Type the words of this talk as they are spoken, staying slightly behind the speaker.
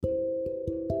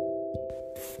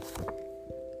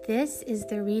This is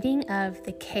the reading of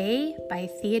The K by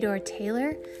Theodore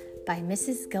Taylor by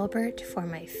Mrs. Gilbert for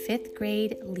my 5th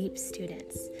grade LEAP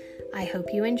students. I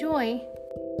hope you enjoy.